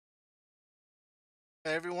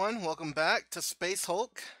Hey everyone, welcome back to Space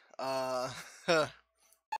Hulk. Haven't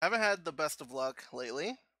had the best of luck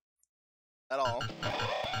lately at all.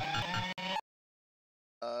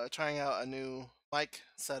 Trying out a new mic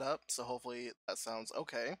setup, so hopefully that sounds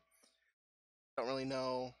okay. Don't really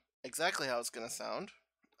know exactly how it's gonna sound.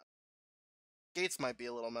 Gates might be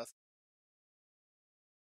a little messy.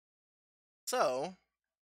 So,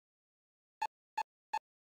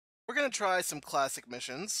 we're gonna try some classic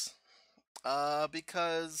missions.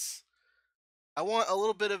 Because I want a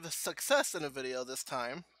little bit of success in a video this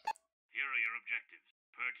time. Here are your objectives.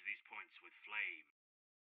 Purge these points with flame.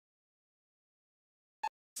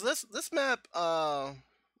 So this map,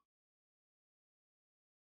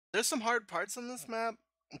 there's some hard parts on this map,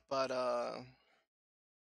 but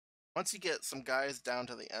once you get some guys down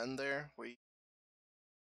to the end there, where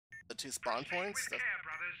the two spawn points, the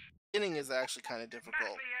beginning is actually kind of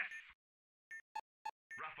difficult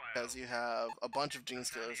because you have a bunch of gene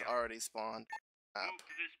stealers already spawned. Move to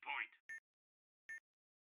this point.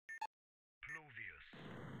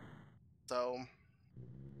 So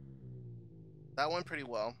that went pretty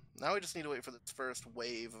well. Now we just need to wait for this first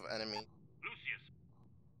wave of enemy. Lucius.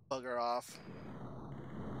 Bugger off.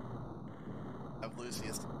 Have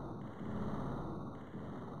Lucius.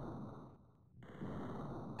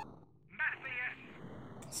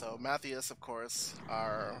 So Matthias, of course,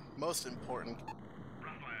 our most important.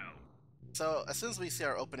 Raphael. So as soon as we see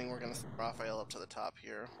our opening, we're gonna send Raphael up to the top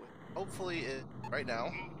here. Hopefully it right now.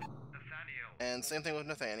 Nathaniel. And same thing with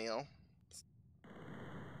Nathaniel.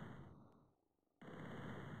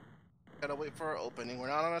 Gotta wait for our opening. We're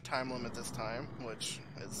not on a time limit this time, which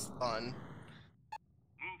is fun. Move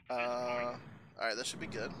to this point. Alright, this should be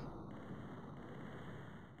good.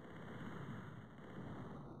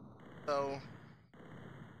 So,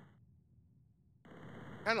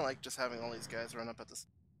 kind of like just having all these guys run up at this.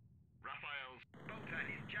 Raphael's bolt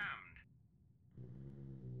is jammed.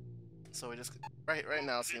 So we just right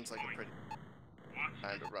now seems like a pretty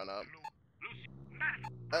time to run up.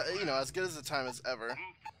 You know, as good as the time as ever.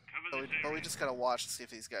 But we just gotta watch to see if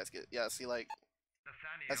these guys get. Yeah, see, like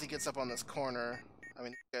as he gets up on this corner. I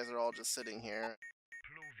mean, these guys are all just sitting here.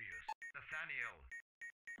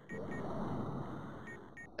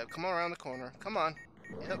 Yep, come on around the corner. Come on.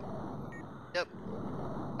 Yep. Yep.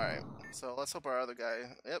 Alright, so let's hope our other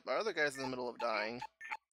guy... Yep, our other guy's in the middle of dying.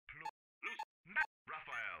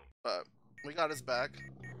 But we got his back.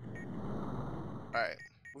 Alright,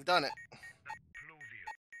 we've done it.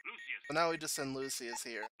 So now we just send Lucius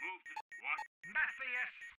here.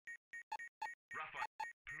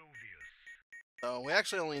 So we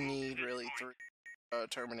actually only need really three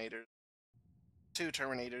Terminators. Two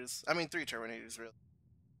Terminators. I mean, three Terminators, really.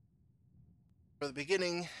 For the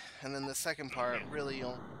beginning, and then the second part, really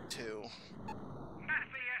only two.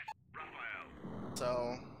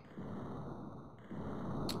 So,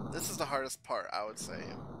 this is the hardest part, I would say.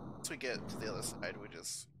 Once we get to the other side, we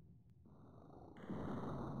just...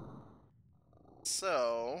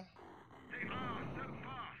 So...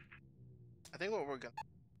 I think what we're gonna...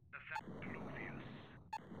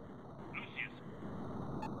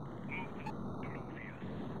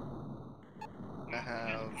 I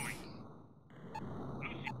have...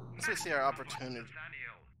 Once we see our opportunity,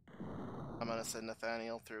 I'm gonna send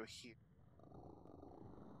Nathaniel through here.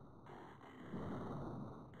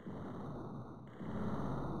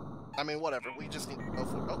 I mean, whatever, we just need to go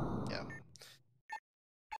for... Oh, yeah.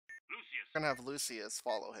 We're gonna have Lucius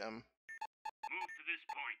follow him. Move to this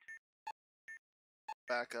point.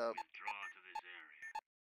 Back up. Withdraw to this area.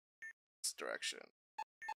 This direction.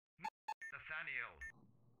 Nathaniel.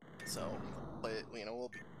 So, you know, we'll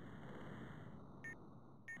be...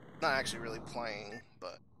 Not actually really playing,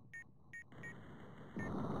 but...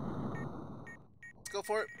 Let's go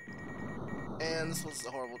for it. And this was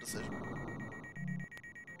a horrible decision.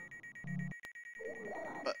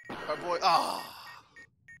 But our boy... Ah! Oh,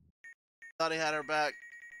 thought he had her back.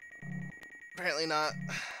 Apparently not.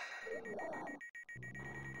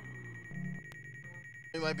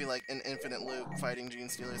 We might be like an infinite loop fighting Gene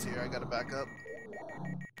Stealers here. I gotta back up.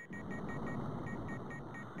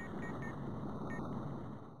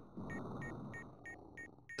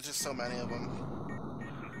 There's just so many of them.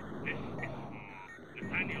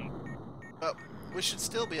 But we should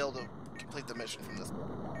still be able to complete the mission from this.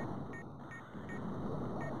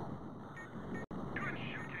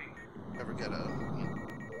 Ever get a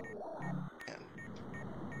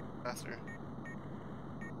faster?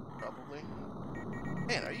 Probably.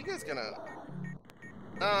 Man, are you guys gonna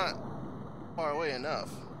not far away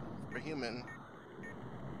enough for human?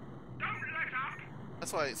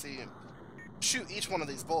 That's why, see, shoot each one of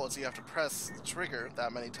these bullets, you have to press the trigger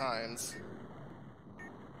that many times.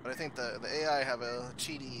 But I think the AI have a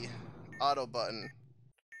cheaty auto button.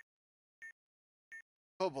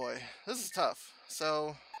 Oh boy, this is tough. So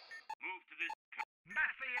Move to this.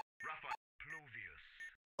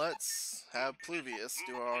 let's have Pluvius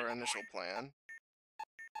do our initial plan.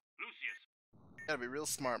 Lucius. Gotta be real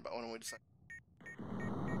smart about when we decide.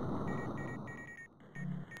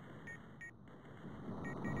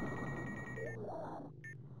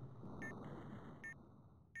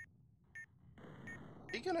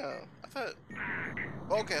 Are you gonna? I thought.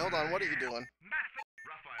 Okay, hold on. What are you doing?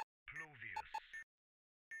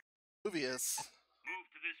 Pluvius. Move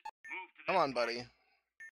to this. Move to this. Come on, buddy. Move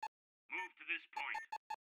to this point.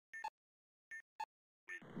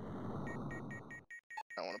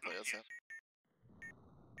 I don't want to play this.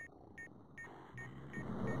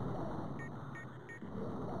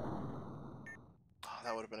 Oh,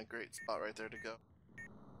 that would have been a great spot right there to go.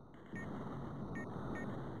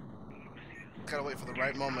 Gotta wait for the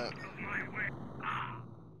right moment.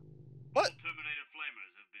 What? Terminator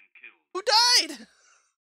flamers have been killed. Who died?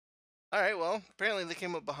 Alright, well, apparently they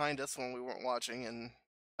came up behind us when we weren't watching and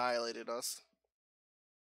annihilated us.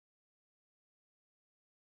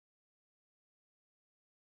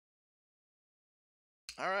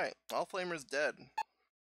 Alright, all flamers dead.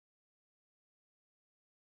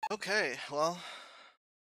 Okay, well,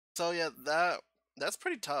 so yeah, that's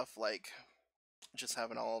pretty tough, like, just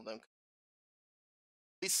having all of them.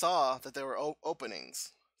 We saw that there were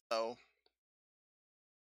openings, so...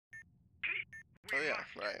 Oh yeah,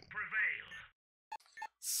 right.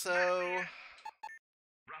 So...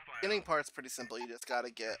 Beginning part's pretty simple, you just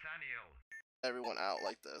gotta get everyone out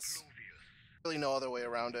like this. Really no other way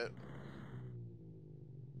around it.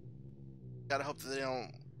 Gotta hope that they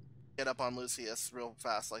don't get up on Lucius real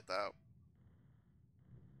fast like that.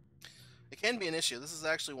 It can be an issue. This is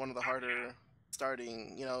actually one of the harder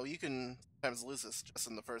starting, you know, you can sometimes lose this just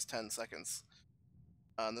in the first 10 seconds.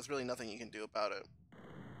 There's really nothing you can do about it.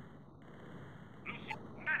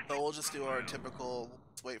 So we'll just do our typical,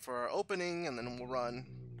 let's wait for our opening, and then we'll run.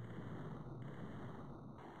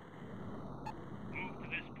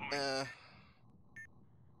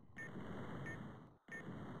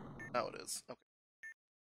 Now it is. Okay.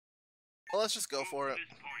 Well, let's just go for it.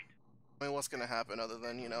 I mean, what's gonna happen other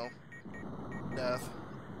than, you know, death?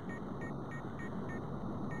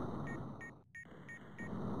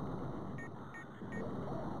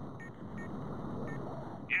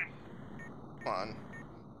 Come on.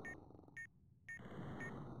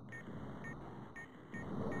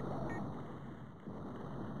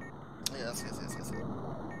 Yes.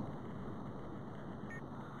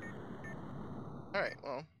 Alright,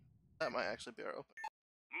 well, that might actually be our open.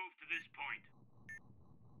 Move to this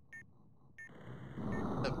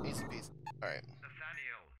point. Yep, easy peasy. Alright.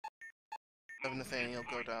 Have Nathaniel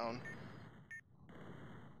go down.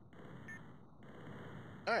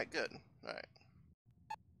 Alright, good. Alright.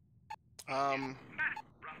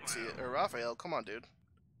 Let's see, Raphael, come on, dude.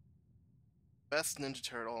 Best Ninja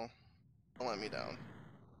Turtle. Don't let me down.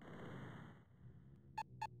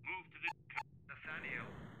 Move to this. Nathaniel.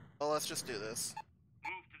 Well, let's just do this.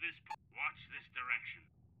 Move to this. Watch this direction.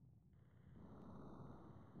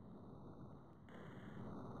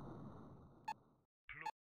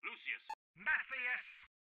 Lucius. Matthias.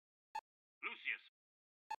 Lucius.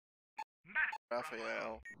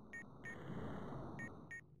 Raphael.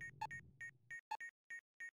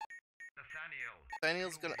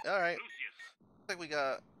 Nathaniel's gonna. Alright. Looks like we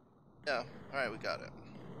got. Yeah, alright, we got it.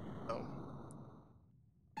 So.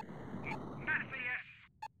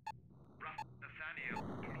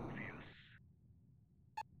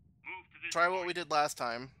 Try what we did last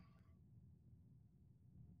time.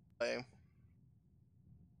 Okay.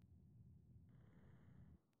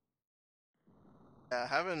 Yeah,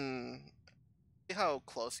 having. See how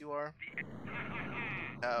close you are?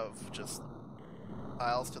 Have just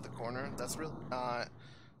tiles to the corner. That's really not.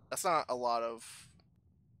 That's not a lot of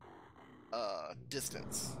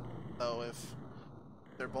distance. So if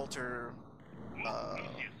their bolter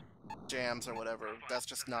jams or whatever, that's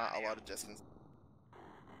just not a lot of distance.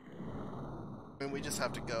 I mean, we just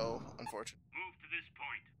have to go, unfortunately. Move to this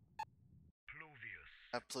point.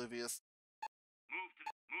 Have Pluvius. Move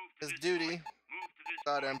to His this duty. point. Move to this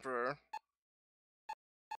God point. Emperor.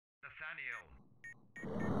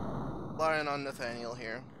 Nathaniel. Relying on Nathaniel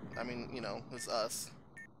here. I mean, you know, who's us.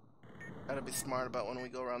 Gotta be smart about when we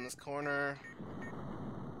go around this corner.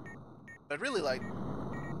 I'd really like...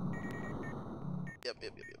 Yep.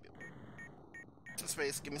 Some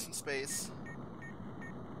space, give me some space.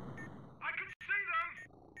 I can see them!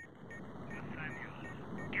 Nathaniel,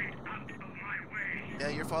 get out of my way! Yeah,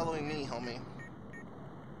 you're following me, homie.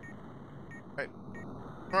 Right.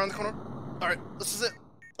 Around the corner. Alright, this is it.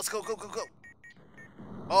 Let's go, go, go, go.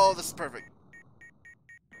 Oh, this is perfect.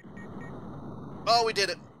 Oh, we did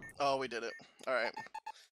it. Oh, we did it. Alright.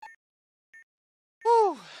 Whew.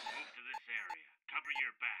 Move to this area. Cover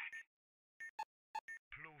your back.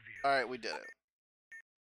 Alright, we did it.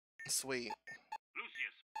 Sweet.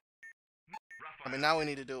 Lucius, I mean, now we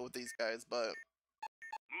need to do it with these guys, but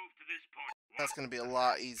move to this point. that's going to be a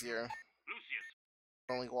lot easier. Lucius,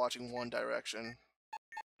 Only watching one direction. move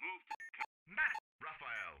to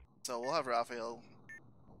Raphael. So we'll have Raphael.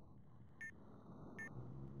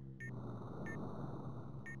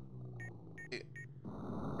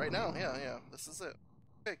 Right now, yeah, this is it.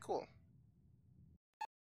 Okay, cool.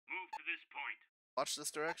 Move to this point. Watch this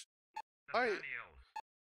direction. Alright.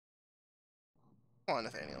 Come on,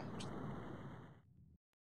 Nathaniel.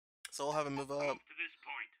 So we'll have him move up. Move to this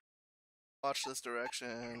point. Watch this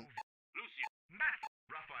direction. Lucius,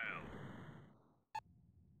 Raphael.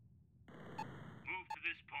 Move to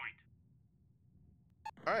this point.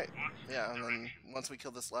 Alright. Watch this Yeah, and then direction. once we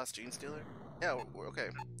kill this last Gene Stealer, yeah, we're okay.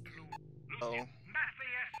 So Lucius,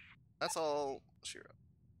 that's all. Sure.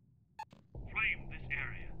 flame this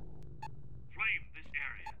area. Flame this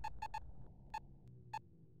area.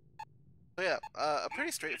 So yeah, a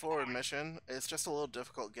pretty straightforward mission. It's just a little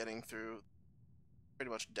difficult getting through pretty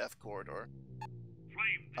much Death Corridor.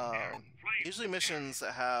 Flame this area. Flame Usually this missions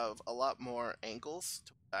that have a lot more angles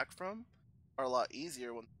to attack from are a lot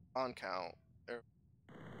easier when on count or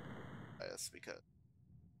because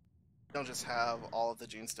you don't just have all of the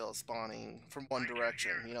Gene Stealers spawning from one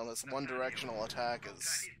direction. You know, this one directional attack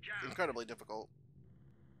is incredibly difficult,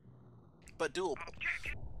 but doable.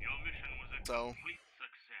 Your mission was a So complete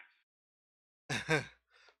success.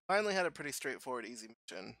 finally had a pretty straightforward, easy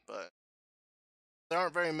mission, but there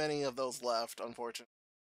aren't very many of those left, unfortunately.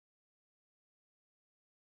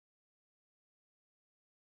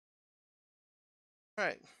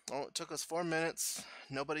 Alright, well, it took us 4 minutes.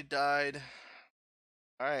 Nobody died.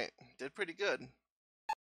 Alright, did pretty good. Here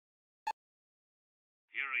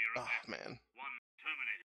are your Oh, objectives. man. One,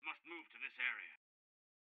 Terminator must move to this area.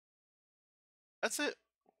 That's it.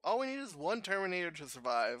 All we need is one Terminator to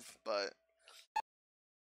survive, but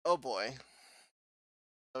oh boy.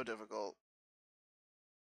 So difficult.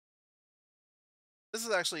 This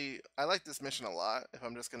is actually, I like this mission a lot if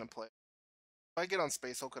I'm just gonna play. If I get on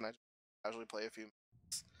Space Hulk and I casually play a few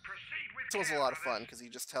minutes. Proceed with This one's a care, lot of brothers. fun because you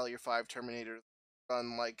just tell your 5 Terminators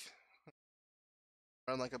run like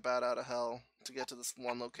a bat out of hell to get to this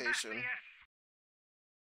one location.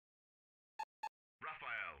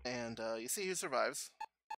 Raphael, And you see who survives.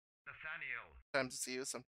 Nathaniel, Sometimes it's you,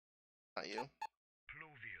 sometimes not you.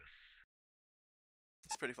 Pluvius.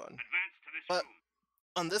 It's pretty fun. Advance to this But room.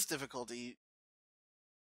 on this difficulty,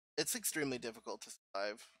 it's extremely difficult to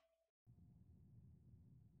survive.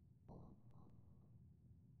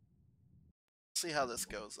 See how this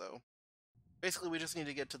goes, though. Basically, we just need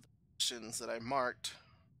to get to the missions that I marked.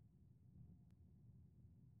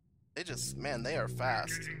 They just, man, they are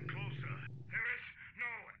fast. Getting closer. There is no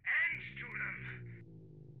end to them.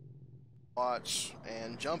 Watch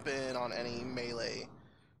and jump in on any melee.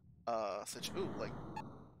 Ooh, like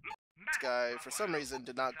this guy for some reason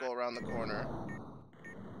did not go around the corner.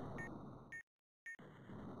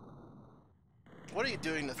 What are you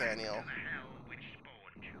doing, Nathaniel?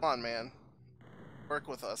 Come on, man. Work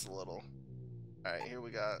with us a little. Alright, here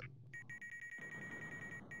we got.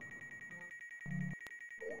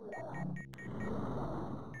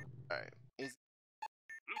 Alright, easy.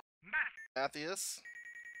 Matthias.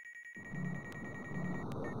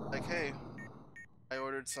 Like, hey, I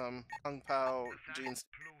ordered some Kung Pao jeans.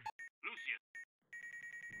 Lucius,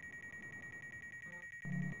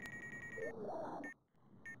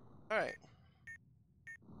 Alright.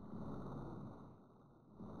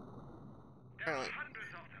 there are Apparently,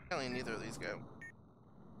 hundreds of them. apparently neither of these go.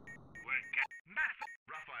 We're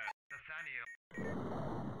Raphael, Nathaniel.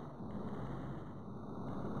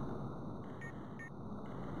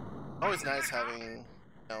 Always nice having, you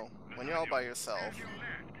know, when you're all by yourself, Stand your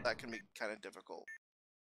left. that can be kind of difficult.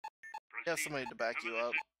 You have Proceed. somebody to back you Cover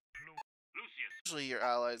up. this Lucius, Usually your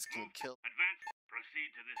allies can kill. advance. Proceed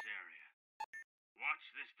to this area. Watch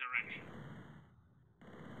this direction.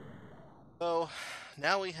 So,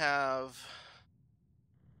 now we have...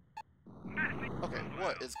 Okay,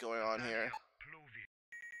 what is going on here?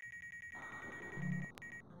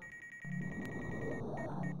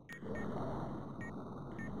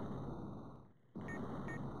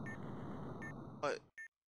 What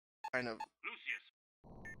kind of...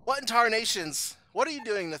 Lucius, What in tarnations? What are you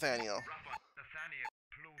doing, Nathaniel? Nathaniel,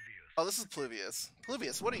 Pluvius. Oh, this is Pluvius.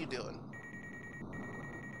 Pluvius, what are you doing?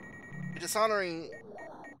 You're dishonoring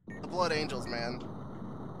Blood Angels, man.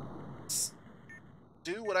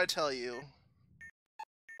 Do what I tell you.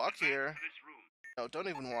 Walk here. No, don't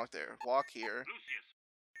even walk there. Walk here.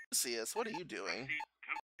 Lucius, what are you doing?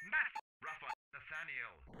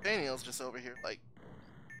 Daniel's just over here, like,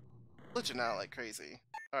 glitching out like crazy.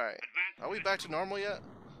 Alright. Are we back to normal yet?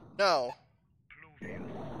 No.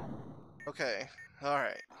 Okay.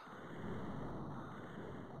 Alright.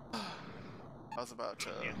 I was about to...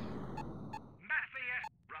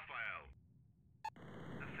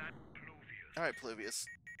 Alright, Pluvius.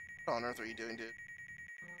 What on earth are you doing, dude?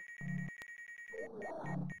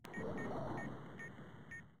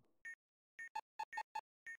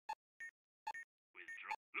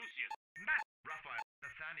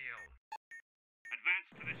 Advance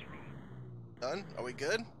to this room. Done? Are we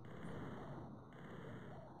good?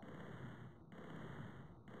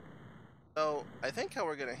 So, I think how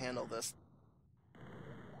we're gonna handle this...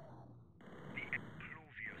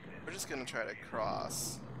 We're just gonna try to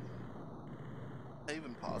cross. Is that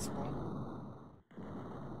even possible?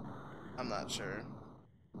 I'm not sure.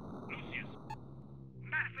 Lucius.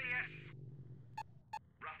 Matthias.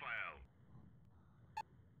 Raphael.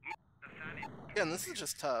 Again, this is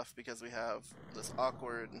just tough because we have this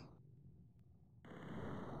awkward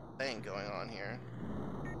thing going on here.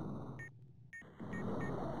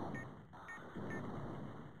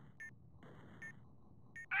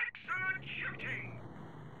 Excellent shooting.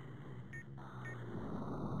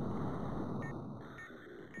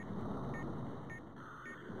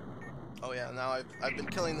 Oh yeah, now I've been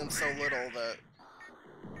killing them so little that,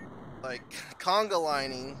 like, conga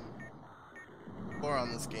lining more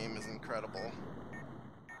on this game is incredible.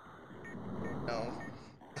 No.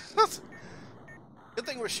 Good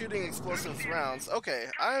thing we're shooting explosive rounds. Okay,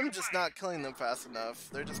 I'm just not killing them fast enough.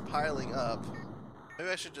 They're just piling up.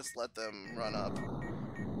 Maybe I should just let them run up.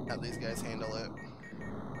 Have these guys handle it.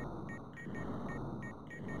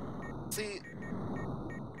 See,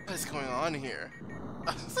 what is going on here?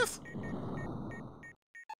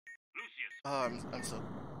 Oh, I'm so...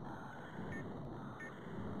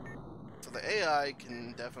 So the AI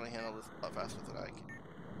can definitely handle this a lot faster than I can.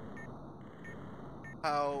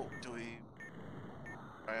 How do we...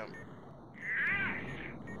 I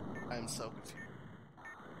am so confused.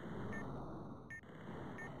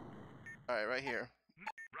 Alright, right here.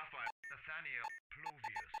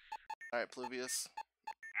 Alright, Pluvius.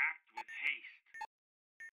 Act with haste.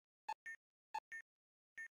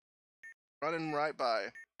 Running right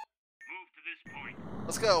by. Move to this point.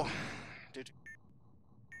 Let's go. Dude.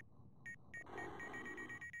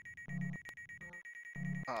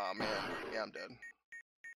 Aw, man. Yeah, I'm dead.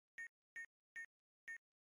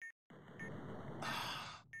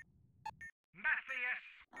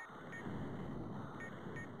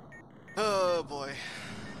 Oh boy.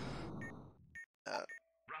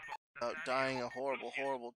 About dying a horrible,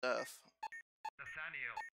 horrible death.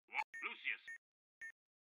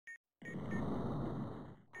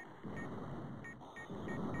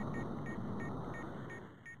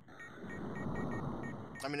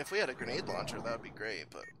 I mean, if we had a grenade launcher, that would be great,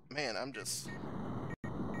 but man, I'm just...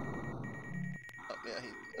 Oh, yeah, he...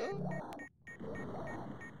 Oh.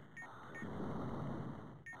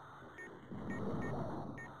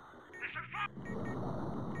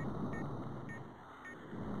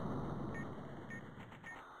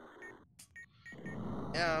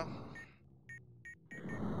 Yeah.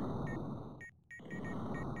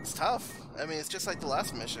 It's tough. I mean, it's just like the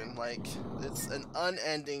last mission. Like, it's an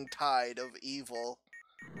unending tide of evil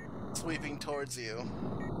sweeping towards you.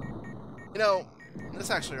 You know, this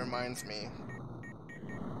actually reminds me.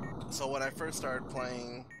 So when I first started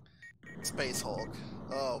playing Space Hulk,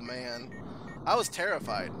 oh man, I was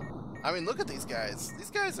terrified. I mean, look at these guys.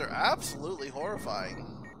 These guys are absolutely horrifying.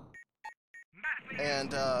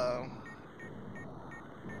 And,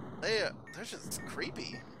 they're just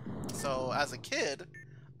creepy. So as a kid,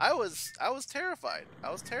 I was terrified.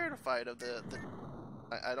 I was terrified of the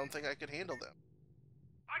I don't think I could handle them.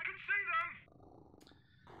 I can see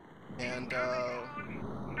them. And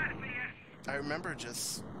I remember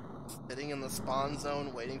just sitting in the spawn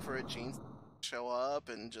zone waiting for a gene to show up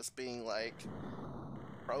and just being like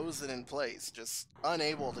frozen in place, just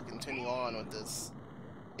unable to continue on with this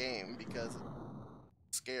game because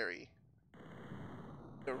it's scary.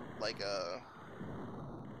 Like a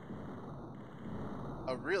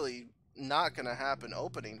really not gonna happen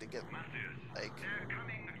opening to get, like,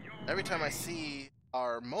 every time I see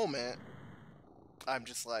our moment, I'm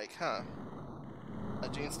just like, huh, a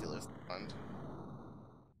gene stealer's spawned.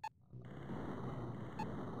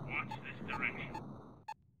 Watch this direction.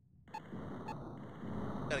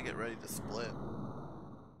 Gotta get ready to split.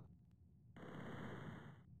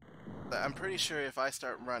 I'm pretty sure if I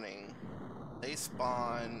start running, they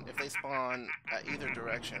spawn. If they spawn at either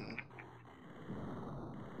direction,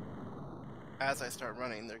 as I start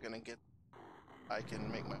running, they're gonna get. I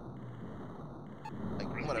can make my.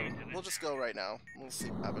 Like, whatever. We'll just go right now. We'll see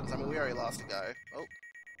what happens. I mean, we already lost a guy. Oh.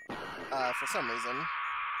 For some reason,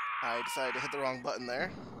 I decided to hit the wrong button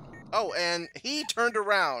there. Oh, and he turned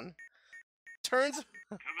around. Turns.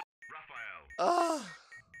 Oh,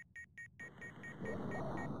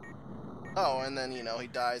 and then, you know, he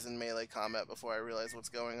dies in melee combat before I realize what's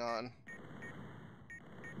going on.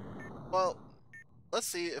 Well, let's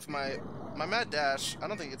see if my mad dash, I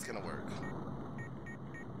don't think it's gonna work.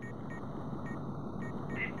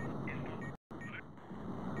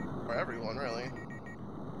 For everyone, really.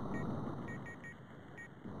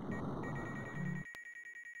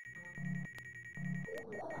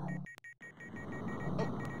 Oh.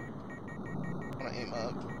 I wanna aim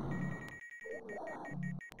up.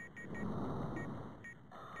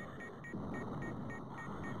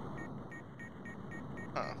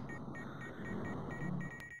 Huh.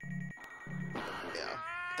 Yeah,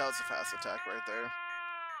 that was a fast attack right there.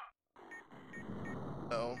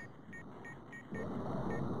 Oh.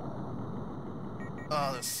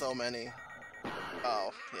 Oh, there's so many.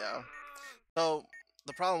 Oh, yeah. So,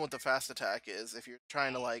 the problem with the fast attack is if you're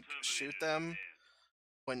trying to, like, shoot them,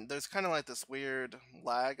 when there's kind of like this weird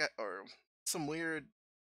lag, or some weird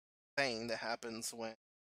thing that happens when,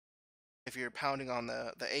 if you're pounding on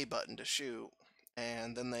the A button to shoot,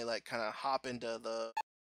 and then they, like, kind of hop into the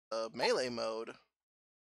melee mode.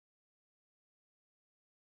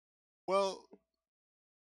 Well,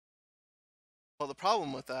 the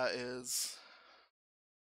problem with that is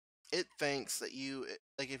it thinks that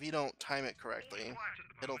like, if you don't time it correctly,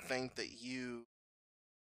 it'll think that you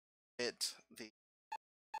hit the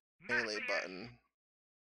melee button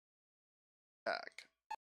attack.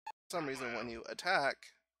 For some reason, when you attack,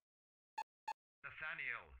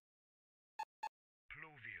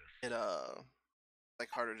 it like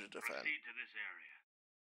harder to defend.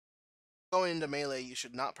 Going into melee, you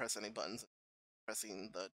should not press any buttons.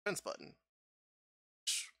 Pressing the defense button,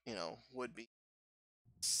 which, you know, would be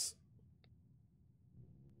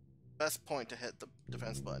best point to hit the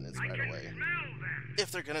defense button is right away if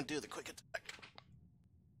they're gonna do the quick attack.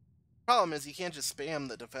 Problem is, you can't just spam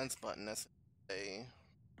the defense button as they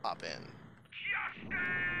pop in.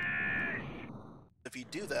 If you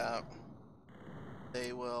do that,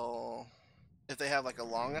 they will, if they have like a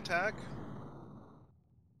long attack,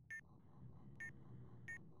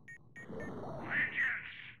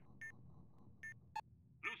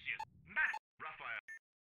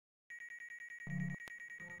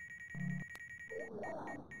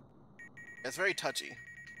 it's very touchy.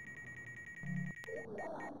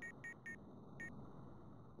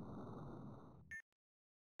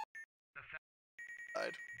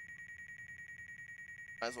 Died.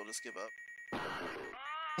 Might as well just give up.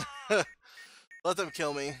 Let them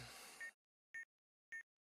kill me.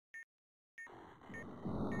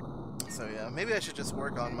 So yeah, maybe I should just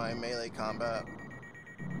work on my melee combat.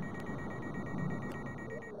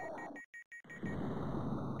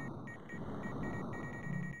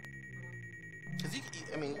 Because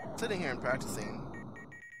I mean, sitting here and practicing,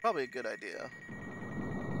 probably a good idea.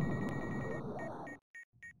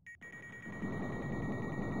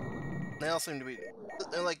 They all seem to be,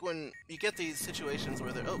 like, when you get these situations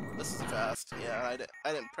where they're, oh, this is fast. Yeah,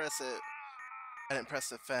 I didn't press it. I didn't press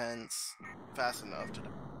the fence fast enough to do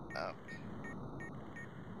that.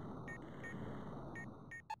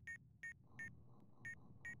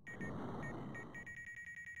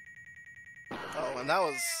 Oh, and that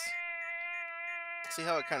was... See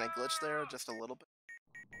how it kind of glitched there just a little bit?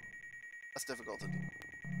 That's difficult to do.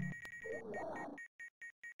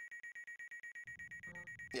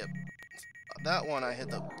 Yep. That one I hit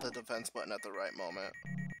the defense button at the right moment.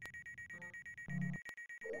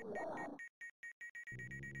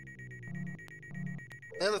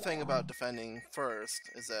 The other thing about defending first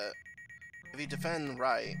is that if you defend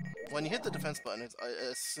right, when you hit the defense button, it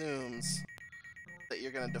assumes that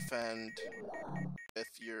you're going to defend with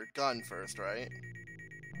your gun first, right?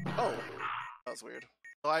 Oh, that was weird.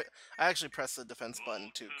 So I actually pressed the defense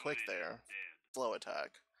button too quick there. Slow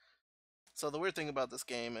attack. So the weird thing about this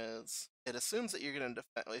game is it assumes that you're going to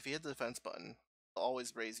defend. If you hit the defense button, you'll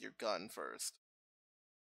always raise your gun first.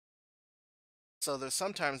 So there's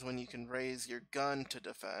sometimes when you can raise your gun to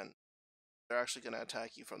defend, they're actually going to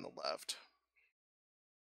attack you from the left.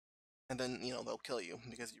 And then, you know, they'll kill you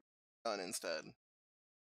because you gun instead.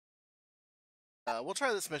 We'll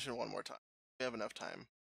try this mission one more time. We have enough time.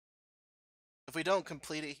 If we don't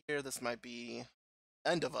complete it here, this might be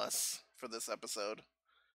end of us for this episode.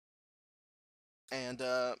 And,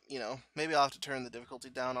 you know, maybe I'll have to turn the difficulty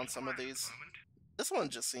down on some of these. This one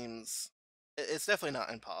just seems... It's definitely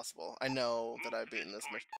not impossible. I know that I've beaten this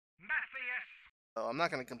mission, so I'm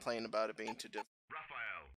not going to complain about it being too difficult.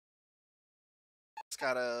 It's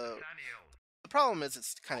gotta... The problem is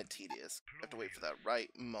it's kind of tedious. You have to wait for that right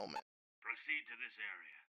moment. Proceed to this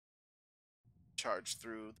area. Charge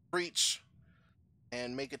through the breach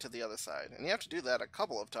and make it to the other side. And you have to do that a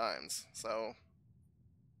couple of times, so...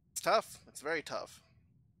 It's tough. It's very tough.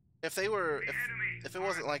 If they were... If it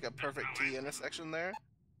wasn't like a perfect T intersection there,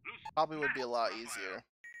 probably would be a lot easier.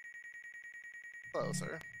 Hello,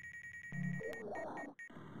 sir.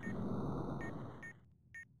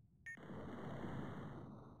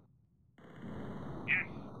 Yes.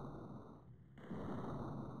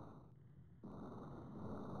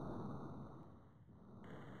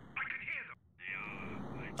 I can hear them.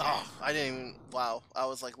 They are. Oh, I didn't even... Wow. I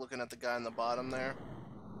was like looking at the guy on the bottom there.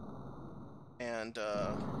 And,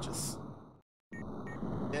 just...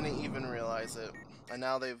 didn't even realize it. And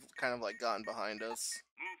now they've kind of like gotten behind us.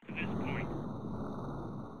 Move to this point.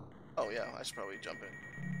 Oh yeah, I should probably jump in.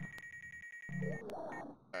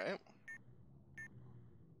 Alright.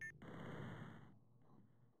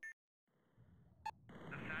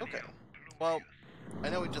 Okay. Well, I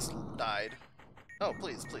know we just died. Oh,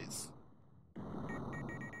 please, please.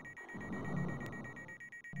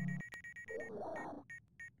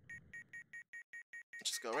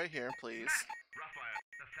 Just go right here, please.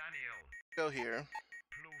 Go here.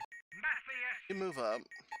 You move up.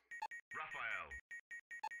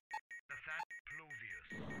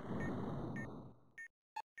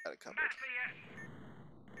 Got it covered.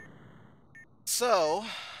 So,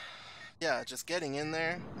 yeah, just getting in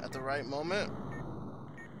there at the right moment.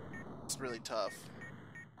 It's really tough.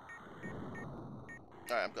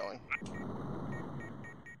 Alright, I'm going.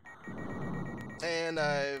 And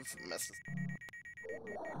I've messed this.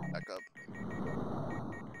 Back up.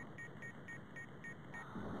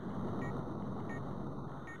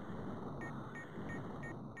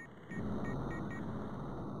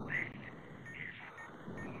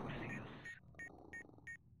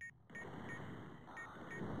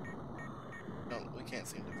 We can't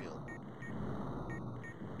seem to feel it.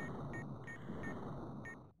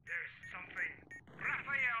 There's something.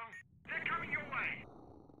 Raphael, they're coming your way.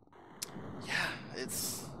 Yeah,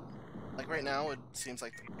 it's like right now it seems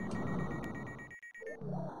like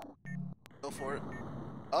go for it.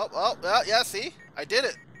 Oh, yeah, see? I did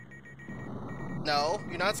it. No,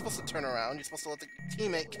 you're not supposed to turn around. You're supposed to let the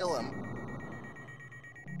teammate kill him.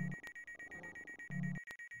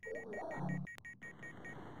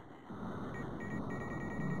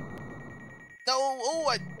 No, oh,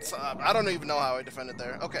 I don't even know how I defended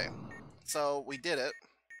there. Okay, so we did it.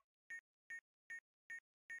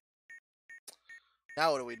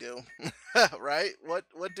 Now what do we do? Right? What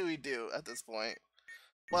do we do at this point?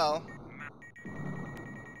 Well,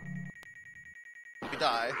 we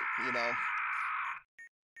die, you know.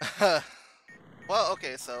 Well,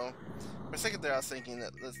 okay, so for a second there I was thinking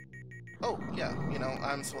that this... Oh, yeah, you know,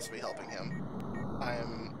 I'm supposed to be helping him.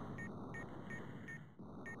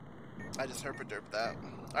 I just herp-a-derped that.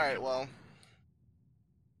 Alright, well...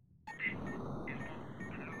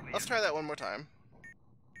 Let's try that one more time.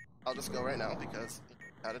 I'll just go right now because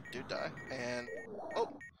how did dude die? And... Oh!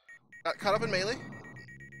 Got caught up in melee.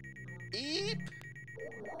 Eep!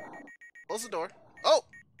 Close the door. Oh!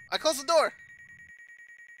 I closed the door!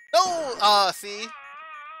 No! See?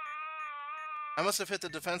 I must have hit the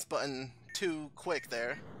defense button too quick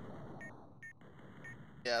there.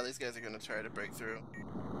 Yeah, these guys are gonna try to break through.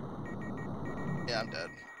 Yeah, I'm dead.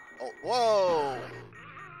 Oh, whoa!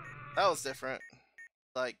 That was different.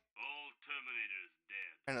 Like, All Terminators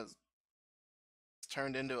dead. kind of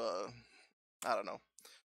turned into a... I don't know.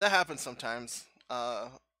 That happens sometimes. I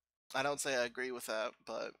don't say I agree with that,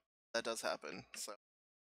 but that does happen, so...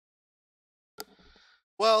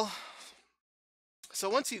 Well, so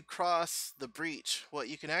once you cross the breach, what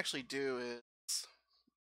you can actually do is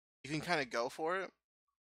you can kind of go for it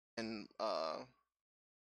and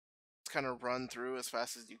kind of run through as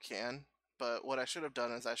fast as you can. But what I should have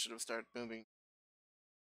done is I should have started moving.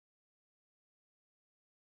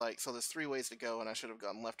 Like, so there's 3 ways to go, and I should have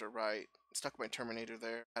gone left or right. Stuck my Terminator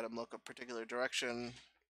there, had him look a particular direction,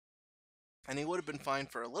 and he would have been fine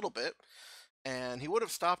for a little bit, and he would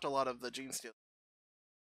have stopped a lot of the gene steal.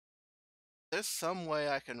 There's some way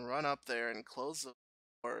I can run up there and close the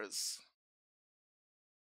doors.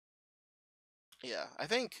 Yeah, I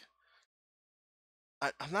think...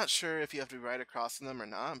 I'm not sure if you have to be right across from them or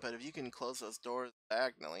not, but if you can close those doors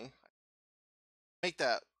diagonally, make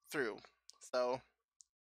that through. So,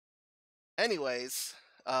 anyways,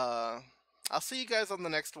 I'll see you guys on the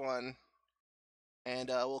next one, and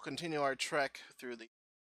we'll continue our trek through the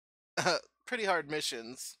pretty hard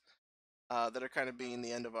missions that are kind of being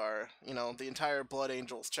the end of our, the entire Blood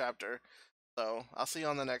Angels chapter. So I'll see you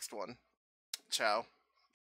on the next one. Ciao.